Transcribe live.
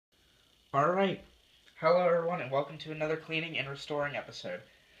Alright, hello everyone and welcome to another cleaning and restoring episode.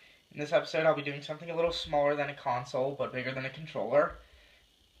 In this episode I'll be doing something a little smaller than a console but bigger than a controller.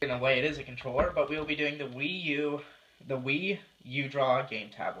 In a way it is a controller, but we will be doing the Wii uDraw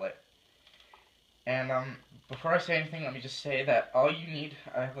GameTablet. And before I say anything, let me just say that all you need,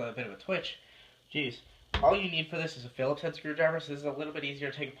 I have a bit of a twitch, all you need for this is a Phillips head screwdriver, so this is a little bit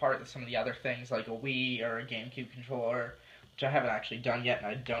easier to take apart than some of the other things like a Wii or a GameCube controller, which I haven't actually done yet, and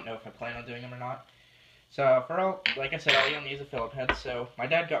I don't know if I plan on doing them or not. So, like I said, all you'll need is a Phillips head. So, my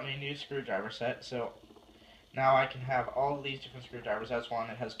dad got me a new screwdriver set, so now I can have all of these different screwdrivers as one.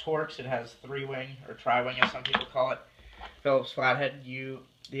 It has Torx, it has 3-wing, or tri-wing as some people call it, Phillips flathead.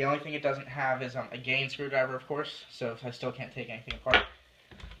 The only thing it doesn't have is a gain screwdriver, of course, so I still can't take anything apart.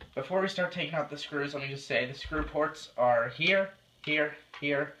 Before we start taking out the screws, let me just say the screw ports are here, here,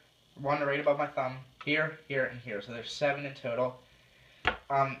 here, one right above my thumb, here, here, and here. So there's 7 in total.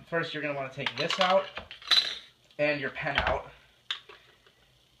 First, you're going to want to take this out and your pen out.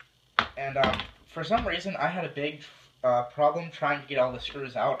 And for some reason, I had a big problem trying to get all the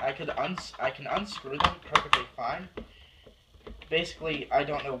screws out. I can unscrew them perfectly fine. Basically, I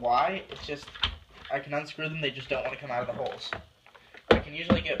don't know why. It's just I can unscrew them. They just don't want to come out of the holes. I can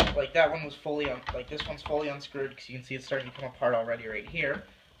usually get, like, that one was this one's fully unscrewed because you can see it's starting to come apart already right here.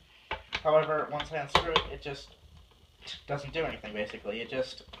 However, once I unscrew it, it just doesn't do anything, basically. The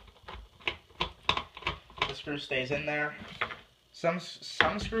screw stays in there. Some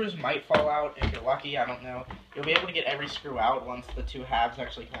screws might fall out if you're lucky, I don't know. You'll be able to get every screw out once the two halves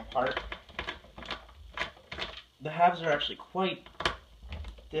actually come apart. The halves are actually quite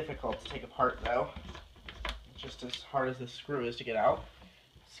difficult to take apart, though. Just as hard as this screw is to get out.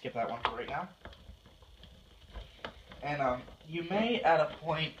 Skip that one for right now. And you may, at a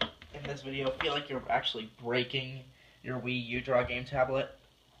point in this video, feel like you're actually breaking your Wii uDraw GameTablet.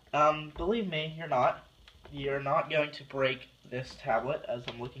 Believe me, you're not. You're not going to break this tablet, as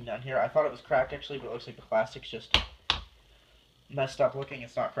I'm looking down here. I thought it was cracked, actually, but it looks like the plastic's just messed up looking.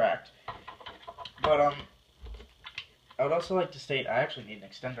 It's not cracked. But, I would also like to state, I actually need an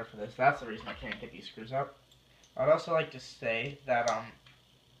extender for this. That's the reason I can't get these screws out. I would also like to say that,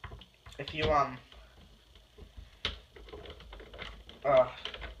 if you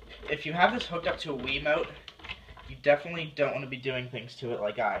have this hooked up to a Wiimote, you definitely don't want to be doing things to it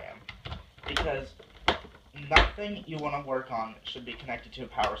like I am. Because nothing you want to work on should be connected to a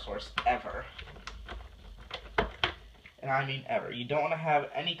power source, ever. And I mean ever. You don't want to have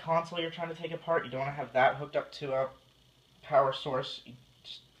any console you're trying to take apart, you don't want to have that hooked up to a power source.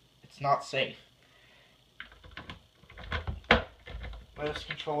 It's not safe. Most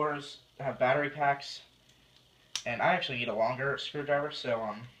controllers have battery packs, and I actually need a longer screwdriver,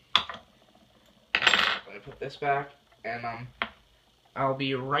 so let me put this back, and I'll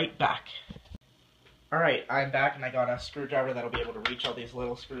be right back. Alright, I'm back, and I got a screwdriver that'll be able to reach all these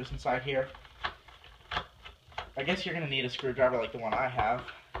little screws inside here. I guess you're going to need a screwdriver like the one I have,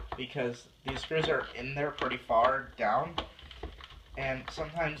 because these screws are in there pretty far down, and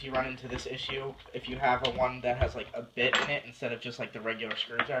sometimes you run into this issue if you have one that has like a bit in it instead of just like the regular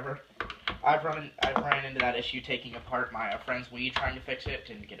screwdriver. I've ran into that issue taking apart my friend's Wii trying to fix it.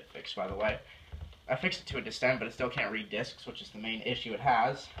 Didn't get it fixed, by the way. I fixed it to a extent, but it still can't read discs, which is the main issue it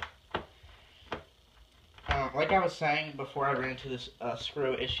has. Like I was saying before I ran into this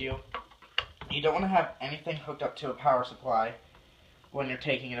screw issue, you don't want to have anything hooked up to a power supply when you're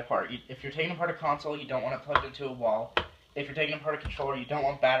taking it apart. If you're taking apart a console, you don't want it plugged into a wall. If you're taking apart a controller, you don't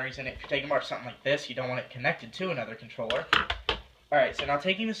want batteries in it. If you're taking apart something like this, you don't want it connected to another controller. Alright, so now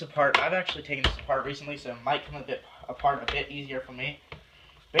taking this apart, I've actually taken this apart recently, so it might come apart a bit easier for me.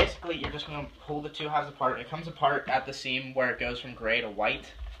 Basically, you're just going to pull the two halves apart. It comes apart at the seam where it goes from gray to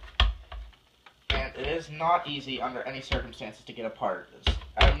white. And it is not easy under any circumstances to get apart.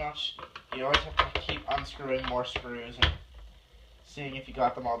 You always have to keep unscrewing more screws and seeing if you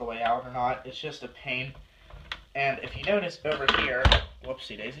got them all the way out or not. It's just a pain. And if you notice over here,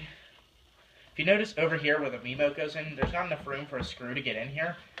 whoopsie daisy. If you notice over here where the Wiimote goes in, there's not enough room for a screw to get in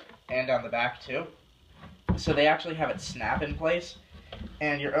here, and on the back too. So they actually have it snap in place,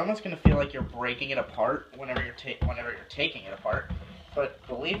 and you're almost going to feel like you're breaking it apart whenever you're taking it apart. But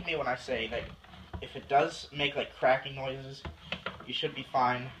believe me when I say that if it does make like cracking noises, you should be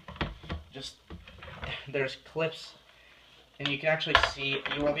fine. There's clips. And you can actually see,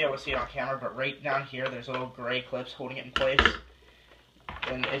 you won't be able to see it on camera, but right down here, there's little gray clips holding it in place.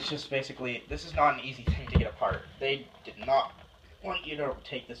 And it's just basically, this is not an easy thing to get apart. They did not want you to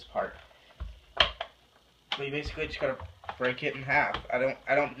take this apart. So you basically just gotta break it in half.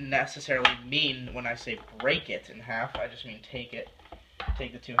 I don't necessarily mean when I say break it in half, I just mean take it.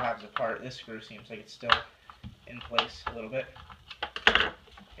 take the two halves apart. This screw seems like it's still in place a little bit.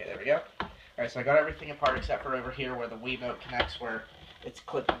 Okay, there we go. Alright, so I got everything apart except for over here where the Wiimote connects, where it's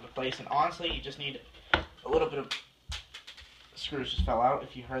clipped into place. And honestly, you just need a little bit of... Screws just fell out,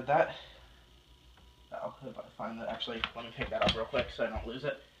 if you heard that. I'll find that. Actually, let me pick that up real quick so I don't lose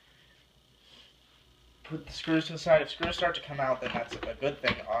it. Put the screws to the side. If screws start to come out, then that's a good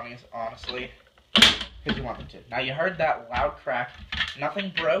thing, honestly, because you want them to. Now, you heard that loud crack.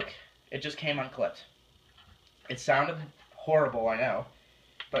 Nothing broke. It just came unclipped. It sounded horrible, I know,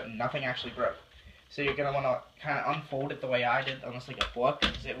 but nothing actually broke. So you're going to want to kind of unfold it the way I did, almost like a book,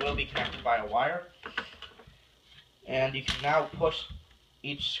 because it will be connected by a wire. And you can now push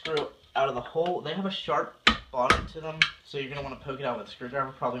each screw out of the hole. They have a sharp bottom to them, so you're going to want to poke it out with a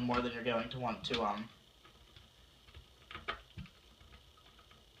screwdriver, probably more than you're going to want to,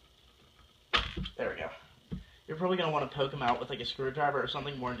 there we go. You're probably going to want to poke them out with like a screwdriver or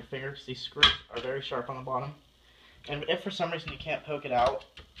something more in your finger, because these screws are very sharp on the bottom. And if for some reason you can't poke it out,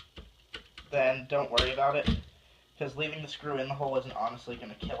 then don't worry about it, because leaving the screw in the hole isn't honestly going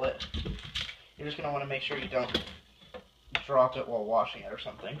to kill it. You're just going to want to make sure you don't drop it while washing it or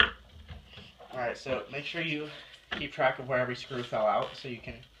something. Alright, so make sure you keep track of where every screw fell out so you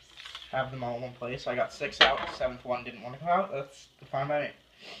can have them all in one place. I got 6 out, the 7th one didn't want to come out. That's fine by me.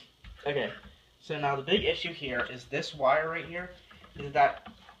 Okay, so now the big issue here is this wire right here, is that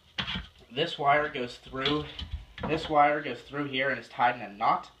this wire goes through here and is tied in a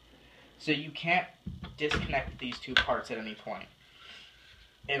knot, so you can't disconnect these two parts at any point.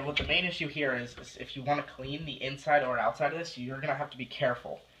 And what the main issue here is if you want to clean the inside or outside of this, you're going to have to be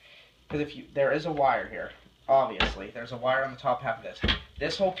careful. Because there is a wire here, obviously. There's a wire on the top half of this.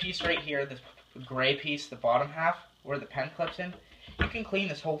 This whole piece right here, this gray piece, the bottom half, where the pen clips in, you can clean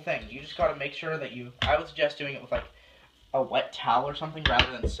this whole thing. You just got to make sure that I would suggest doing it with like a wet towel or something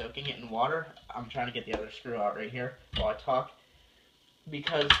rather than soaking it in water. I'm trying to get the other screw out right here while I talk.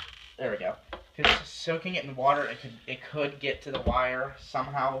 Because, there we go. Because soaking it in water, it could get to the wire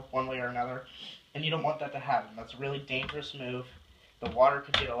somehow, one way or another, and you don't want that to happen. That's a really dangerous move. The water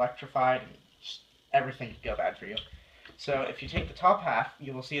could get electrified, and everything could go bad for you. So if you take the top half,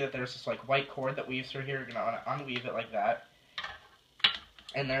 you will see that there's this like white cord that weaves through here. You're going to want to unweave it like that.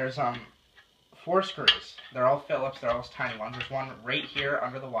 And there's 4 screws. They're all Phillips. They're all tiny ones. There's one right here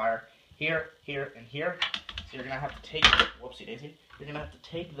under the wire, here, here, and here. So you're going to have to take, whoopsie daisy, you're going to have to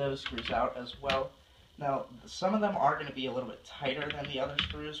take those screws out as well. Now, some of them are going to be a little bit tighter than the other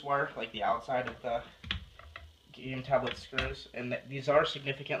screws were, like the outside of the GameTablet screws, and these are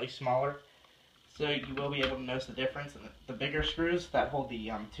significantly smaller, so you will be able to notice the difference. And the bigger screws that hold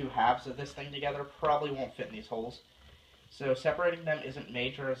the two halves of this thing together probably won't fit in these holes. So separating them isn't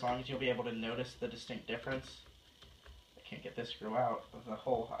major as long as you'll be able to notice the distinct difference. Can't get this screw out of the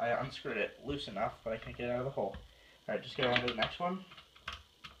hole. I unscrewed it loose enough, but I can't get it out of the hole. Alright, just go on to the next one.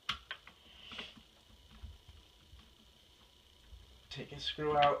 Take a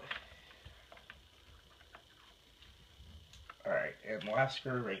screw out. Alright, and the last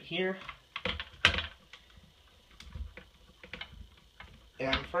screw right here.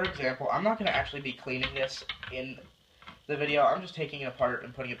 And for example, I'm not going to actually be cleaning this in the video. I'm just taking it apart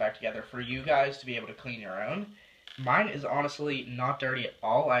and putting it back together for you guys to be able to clean your own. Mine is honestly not dirty at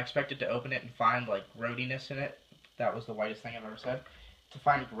all. I expected to open it and find like roadiness in it. That was the whitest thing I've ever said. To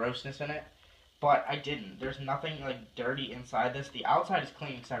find grossness in it. But I didn't. There's nothing like dirty inside this. The outside is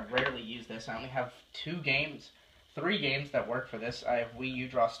clean because I rarely use this. I only have 3 games that work for this. I have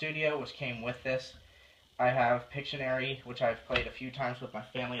uDraw Studio, which came with this. I have Pictionary, which I've played a few times with my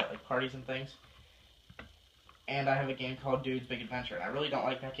family at like parties and things. And I have a game called Dude's Big Adventure, and I really don't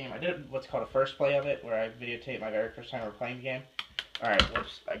like that game. I did what's called a first play of it, where I videotaped my very first time ever playing the game. Alright,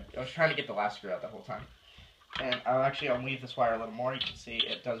 whoops. I was trying to get the last screw out the whole time. And I'll actually unweave this wire a little more. You can see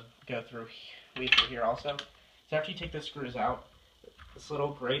it does go through, weave through here also. So after you take the screws out, this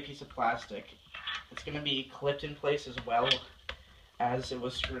little gray piece of plastic, it's going to be clipped in place as well as it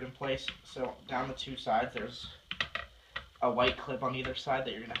was screwed in place. So down the 2 sides, there's a white clip on either side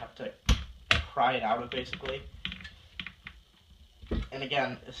that you're going to have to pry it out of, basically. And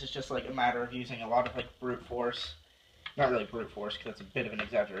again, this is just like a matter of using a lot of like brute force. Not really brute force, because that's a bit of an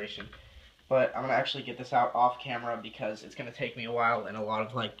exaggeration. But I'm going to actually get this out off camera because it's going to take me a while and a lot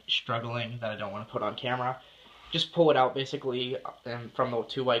of like struggling that I don't want to put on camera. Just pull it out basically from the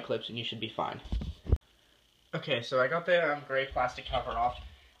 2 white clips and you should be fine. Okay, so I got the gray plastic cover off.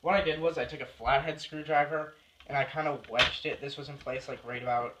 What I did was I took a flathead screwdriver and I kind of wedged it. This was in place like right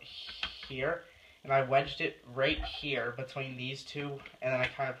about here. And I wedged it right here between these 2, and then I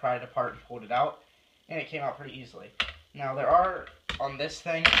kind of pried it apart and pulled it out, and it came out pretty easily. Now, there are on this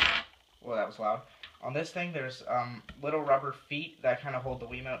thing, well, that was loud. On this thing, there's little rubber feet that kind of hold the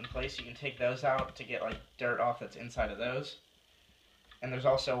Wiimote in place. You can take those out to get like dirt off that's inside of those. And there's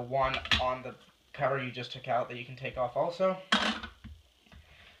also one on the cover you just took out that you can take off also.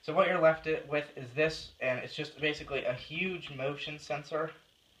 So what you're left with is this, and it's just basically a huge motion sensor,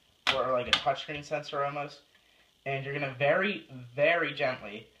 or like a touchscreen sensor almost. And you're going to very, very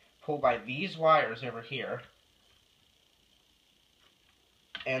gently pull by these wires over here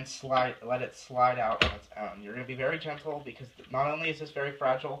and let it slide out on its own. You're going to be very gentle because not only is this very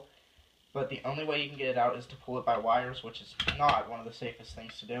fragile, but the only way you can get it out is to pull it by wires, which is not one of the safest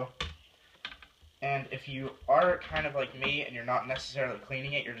things to do. And if you are kind of like me and you're not necessarily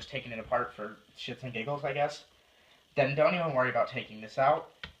cleaning it, you're just taking it apart for shits and giggles, I guess, then don't even worry about taking this out,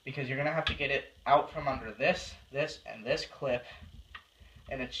 because you're going to have to get it out from under this, and this clip.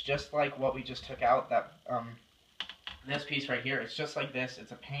 And it's just like what we just took out, that this piece right here. It's just like this.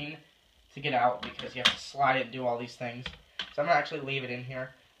 It's a pain to get out because you have to slide it and do all these things. So I'm going to actually leave it in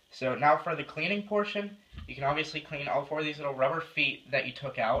here. So now for the cleaning portion, you can obviously clean all 4 of these little rubber feet that you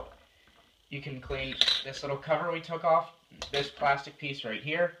took out. You can clean this little cover we took off, this plastic piece right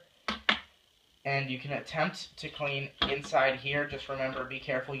here. And you can attempt to clean inside here. Just remember, be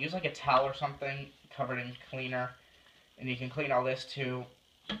careful. Use like a towel or something covered in cleaner. And you can clean all this too.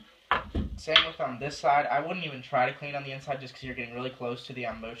 Same with on this side. I wouldn't even try to clean on the inside just because you're getting really close to the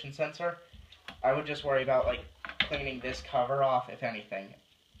motion sensor. I would just worry about like cleaning this cover off, if anything.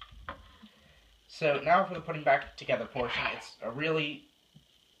 So now for the putting back together portion, it's a really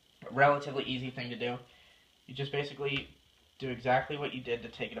relatively easy thing to do. You just basically do exactly what you did to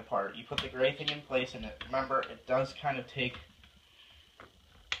take it apart. You put the gray thing in place, and remember, it does kind of take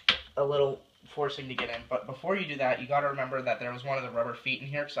a little forcing to get in. But before you do that, you got to remember that there was one of the rubber feet in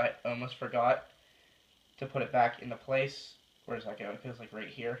here, because I almost forgot to put it back into place. Where does that go? It goes like right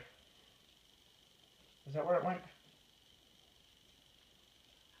here. Is that where it went?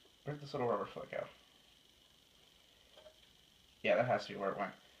 Where'd this little rubber foot go? Yeah, that has to be where it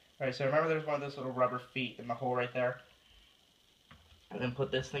went. Alright, so remember there's one of those little rubber feet in the hole right there. And then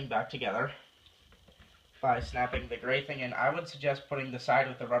put this thing back together by snapping the gray thing in. I would suggest putting the side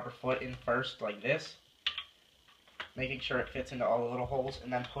with the rubber foot in first, like this. Making sure it fits into all the little holes,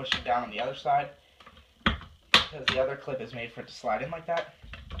 and then pushing down on the other side, because the other clip is made for it to slide in like that.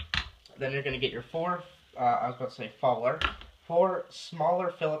 Then you're going to get your 4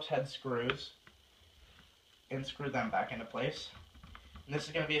 smaller Phillips head screws, and screw them back into place. And this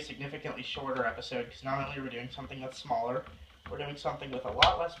is going to be a significantly shorter episode, because not only are we doing something that's smaller, we're doing something with a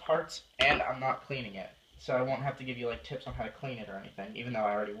lot less parts, and I'm not cleaning it. So I won't have to give you like tips on how to clean it or anything, even though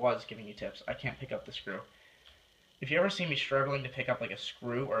I already was giving you tips. I can't pick up the screw. If you ever see me struggling to pick up like a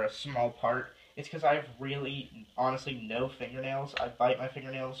screw or a small part, it's because I have really, honestly, no fingernails. I bite my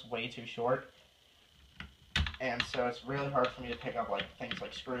fingernails way too short. And so it's really hard for me to pick up like things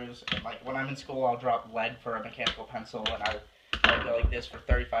like screws. And like when I'm in school, I'll drop lead for a mechanical pencil, and I'll go like this for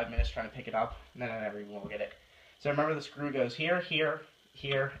 35 minutes trying to pick it up, and then I never even will get it. So remember, the screw goes here, here,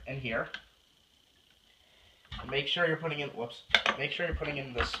 here, and here. And make sure you're putting in, make sure you're putting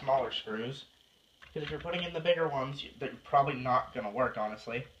in the smaller screws, because if you're putting in the bigger ones, they're probably not going to work,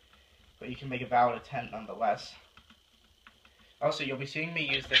 honestly. But you can make a valid attempt nonetheless. Also, you'll be seeing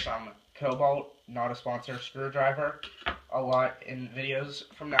me use this Cobalt, not a sponsor, screwdriver a lot in videos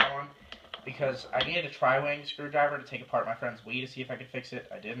from now on, because I needed a tri-wing screwdriver to take apart my friend's Wii to see if I could fix it.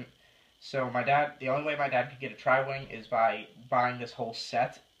 I didn't. So the only way my dad could get a tri-wing is by buying this whole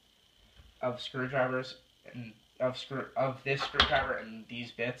set of screwdrivers, and of this screwdriver and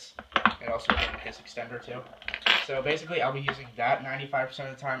these bits, and also this extender too. So basically, I'll be using that 95%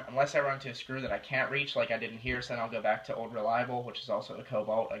 of the time, unless I run into a screw that I can't reach, like I did in here. So then I'll go back to Old Reliable, which is also a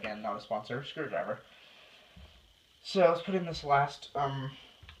Cobalt, again, not a sponsor, screwdriver. So let's put in this last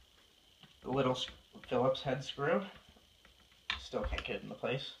little Phillips head screw. Still can't get it into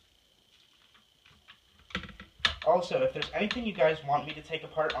place. Also, if there's anything you guys want me to take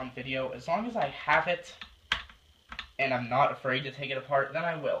apart on video, as long as I have it and I'm not afraid to take it apart, then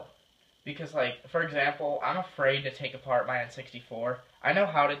I will. Because, like, for example, I'm afraid to take apart my N64. I know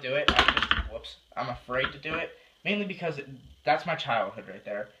how to do it, I'm afraid to do it, mainly because that's my childhood right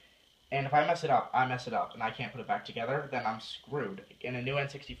there. And if I mess it up, I mess it up, and I can't put it back together, then I'm screwed. And a new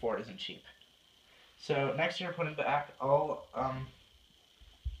N64 isn't cheap. So, next you're putting back all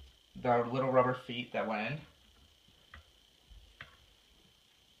the little rubber feet that went in.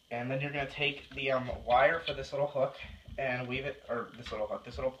 And then you're going to take the wire for this little hook and weave it, or this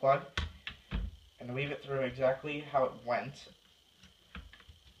little plug, and weave it through exactly how it went.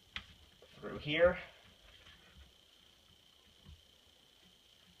 Through here.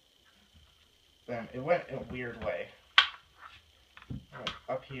 then it went in a weird way. It went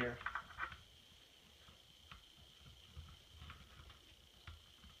up here.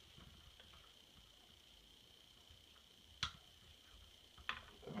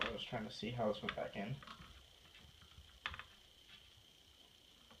 And I was trying to see how this went back in.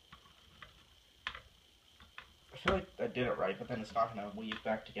 I feel like I did it right, but then it's not going to weave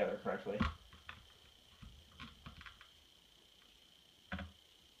back together correctly.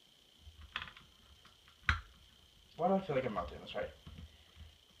 Why do I feel like I'm not doing this right?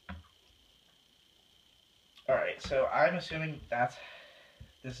 Alright, so I'm assuming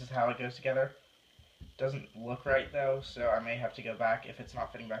this is how it goes together. Doesn't look right though, so I may have to go back. If it's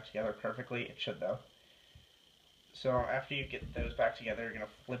not fitting back together perfectly, it should though. So after you get those back together, you're going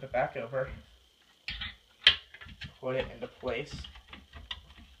to flip it back over, put it into place,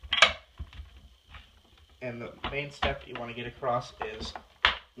 and the main step you want to get across is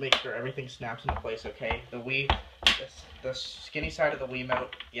make sure everything snaps into place okay. The skinny side of the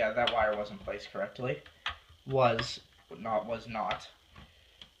Wiimote, yeah, that wire was in place correctly. Was not.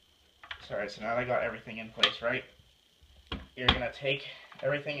 Sorry, so now that I got everything in place, right? You're going to take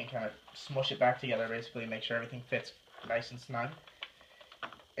everything and kind of smush it back together, basically make sure everything fits nice and snug.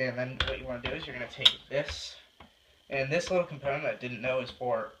 And then what you want to do is you're going to take this, and this little component I didn't know is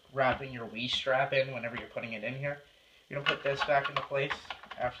for wrapping your Wii strap in whenever you're putting it in here. You're going to put this back into place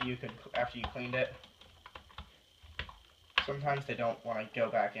after you cleaned it. Sometimes they don't want to go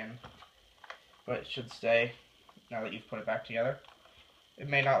back in, but it should stay now that you've put it back together. It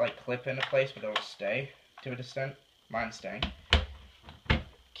may not like clip into place, but it'll stay to an extent. Mine's staying.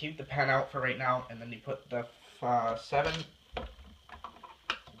 Keep the pen out for right now, and then you put the 7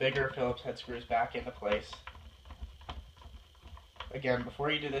 bigger Phillips head screws back into place. Again,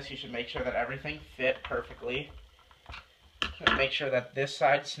 before you do this, you should make sure that everything fit perfectly. And make sure that this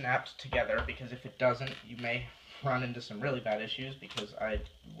side snaps together, because if it doesn't, you may run into some really bad issues, because I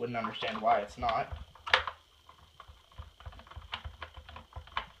wouldn't understand why it's not.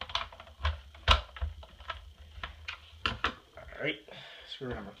 Alright, screw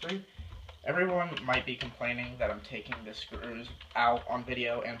number 3. Everyone might be complaining that I'm taking the screws out on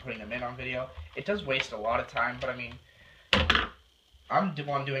video and putting them in on video. It does waste a lot of time, but I mean, I'm the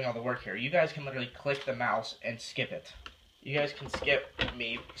one doing all the work here. You guys can literally click the mouse and skip it. You guys can skip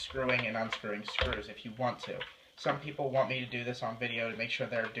me screwing and unscrewing screws if you want to. Some people want me to do this on video to make sure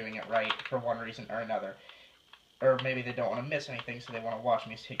they're doing it right for one reason or another. Or maybe they don't want to miss anything, so they want to watch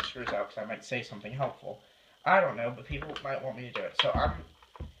me take screws out because I might say something helpful. I don't know, but people might want me to do it. So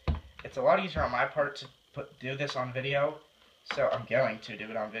it's a lot easier on my part to do this on video, so I'm going to do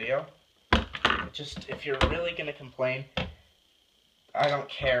it on video. Just, if you're really going to complain, I don't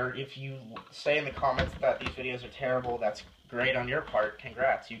care. If you say in the comments that these videos are terrible, that's great on your part.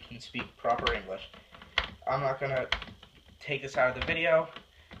 Congrats, you can speak proper English. I'm not going to take this out of the video.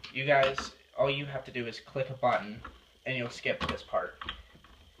 You guys, all you have to do is click a button, and you'll skip this part.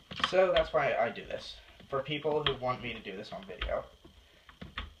 So that's why I do this. For people who want me to do this on video.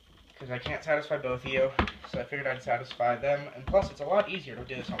 Because I can't satisfy both of you, so I figured I'd satisfy them. And plus, it's a lot easier to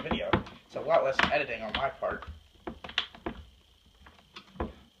do this on video. It's a lot less editing on my part.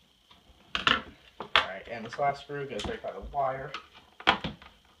 Alright, and this last screw goes right by the wire.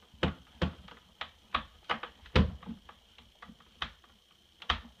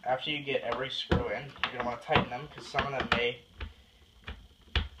 After you get every screw in, you're going to want to tighten them, because some of them may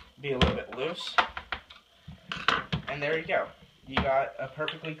be a little bit loose. And there you go. You got a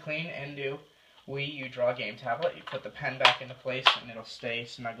perfectly clean and new Wii uDraw GameTablet. You put the pen back into place and it'll stay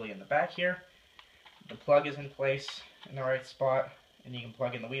snugly in the back here. The plug is in place in the right spot, and you can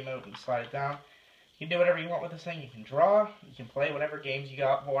plug in the Wiimote and slide it down. You can do whatever you want with this thing. You can draw, you can play whatever games you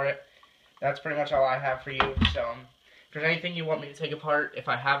got for it. That's pretty much all I have for you. So if there's anything you want me to take apart, if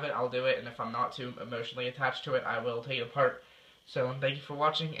I have it, I'll do it. And if I'm not too emotionally attached to it, I will take it apart. So thank you for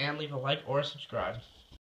watching, and leave a like or a subscribe.